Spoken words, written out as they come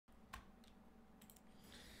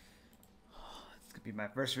Could be my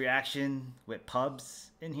first reaction with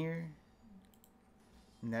pubs in here.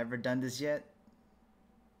 Never done this yet.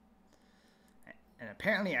 And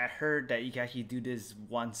apparently I heard that you can actually do this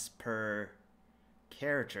once per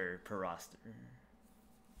character per roster.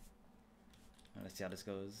 Let's see how this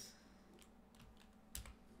goes.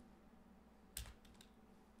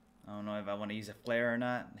 I don't know if I want to use a flare or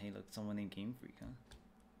not. Hey, look, someone named Game Freak, huh?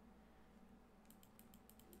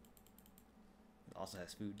 It also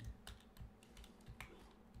has food.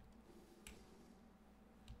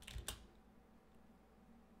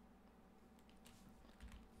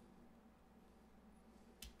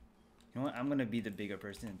 You know what? I'm gonna be the bigger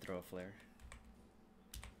person and throw a flare.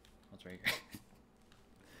 What's right here?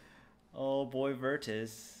 Oh boy,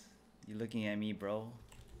 Virtus. You looking at me, bro?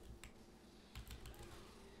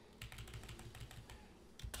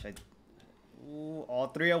 Should I... Ooh, all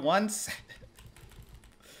three at once?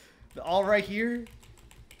 All right here?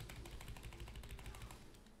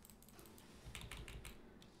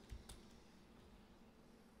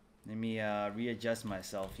 Let me readjust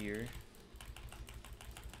myself here.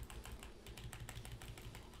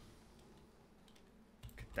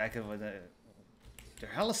 That could was a... They're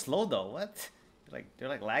hella slow though. What? They're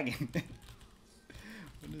like lagging. What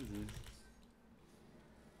is this?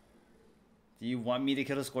 Do you want me to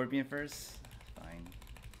kill the scorpion first? Fine.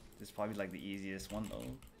 This is probably like the easiest one though.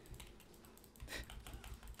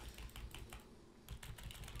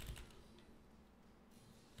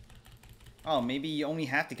 Oh, maybe you only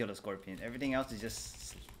have to kill the scorpion. Everything else is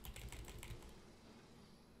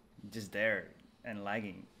just there and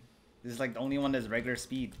lagging. This is like the only one that's regular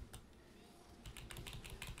speed.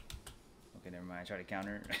 Okay, never mind. I tried to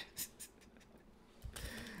counter.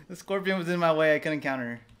 The scorpion was in my way. I couldn't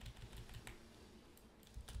counter.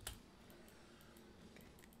 Okay.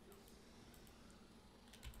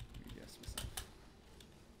 Readjust myself.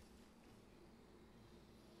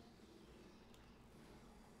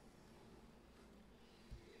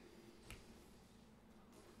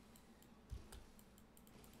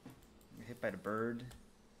 Get hit by the bird.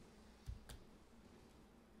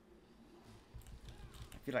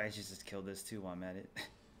 I feel like I should just kill this too while I'm at it.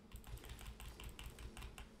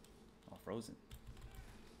 Oh, frozen.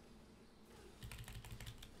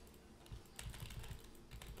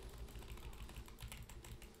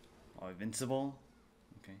 Oh, invincible.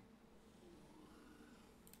 Okay.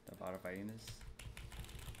 The auto fighting this.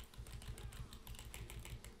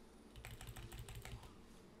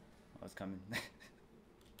 Oh, it's coming.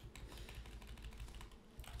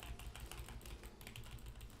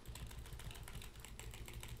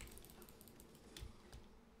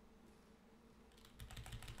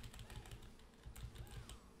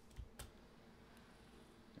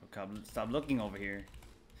 Stop looking over here.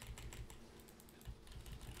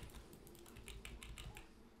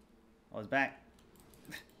 Oh, it's back.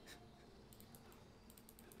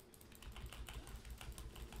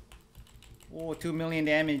 Oh, 2 million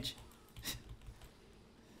damage.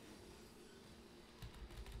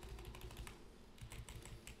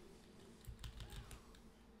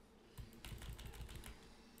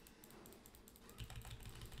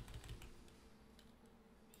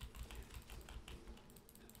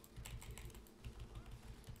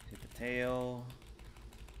 Tail.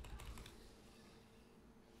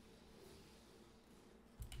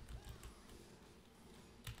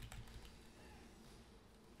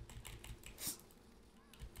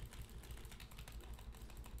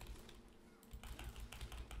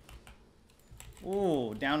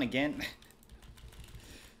 Ooh, down again.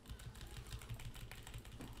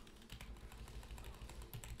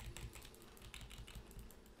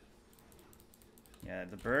 Yeah,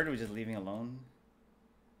 the bird was just leaving alone.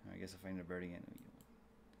 I guess I'll find the bird again.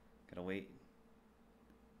 Gotta wait.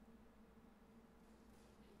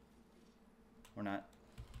 Or not.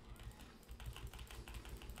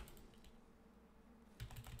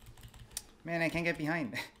 Man, I can't get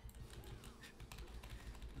behind.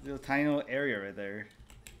 Little tiny little area right there.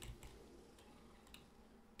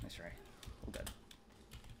 Nice try. Oh god.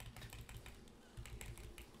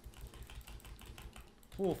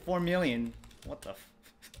 Ooh, 4 million. What the f...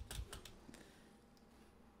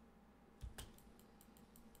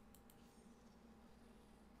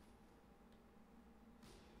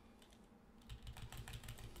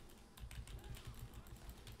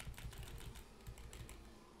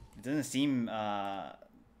 It doesn't seem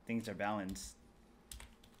things are balanced.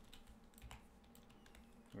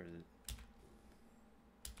 Where is it?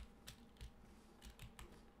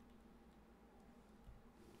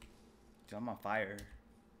 Dude, I'm on fire.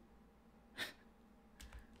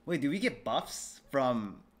 Wait, do we get buffs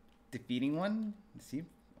from defeating one?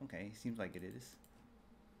 Okay, seems like it is.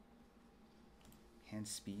 Hand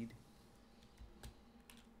speed.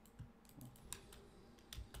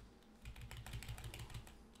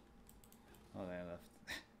 Oh, I left.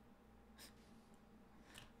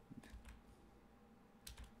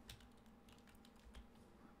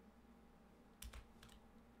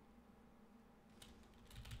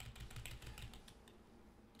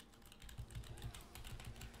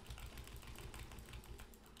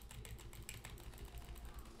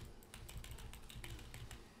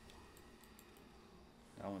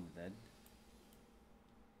 That one's dead.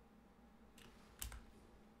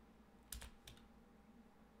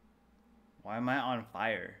 Why am I on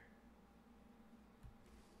fire?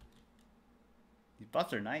 These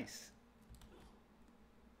buffs are nice.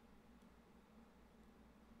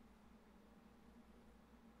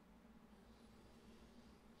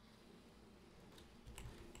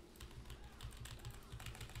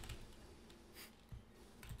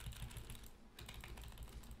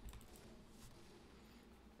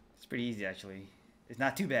 It's pretty easy actually. It's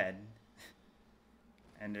not too bad.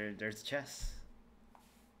 And there's chests.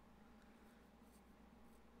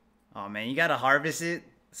 Oh man, you gotta harvest it.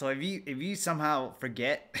 So if you somehow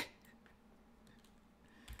forget,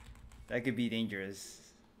 that could be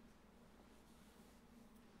dangerous.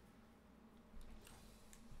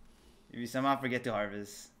 If you somehow forget to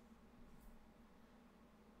harvest.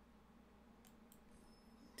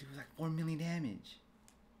 Dude, like 4 million damage.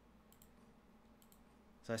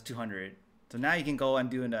 So that's 200. So now you can go and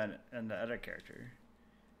do it on the other character.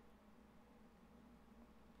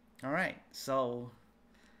 Alright, so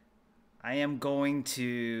I am going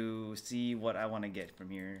to see what I want to get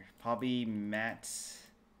from here. Probably mats,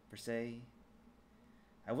 per se.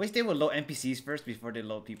 I wish they would load NPCs first before they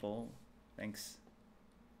load people. Thanks.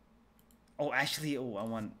 Oh, actually, oh, I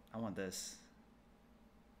want this.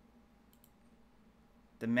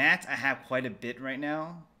 The mats I have quite a bit right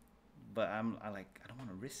now, but I don't want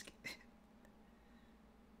to risk it.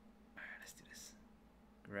 All right, let's do this.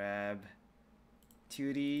 Grab 2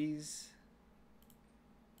 of these.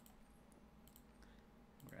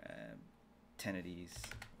 Grab 10 of these,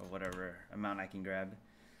 or whatever amount I can grab.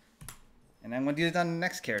 And I'm gonna do this on the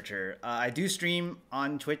next character. I do stream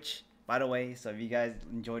on Twitch, by the way, so if you guys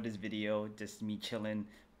enjoyed this video, just me chilling,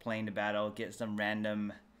 playing the battle, get some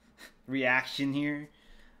random reaction here.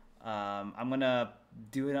 I'm gonna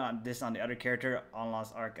do it on the other character on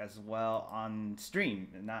Lost Ark as well on stream,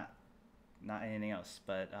 not anything else,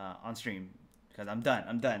 but on stream, because I'm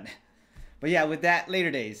done. But yeah, with that, later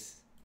days.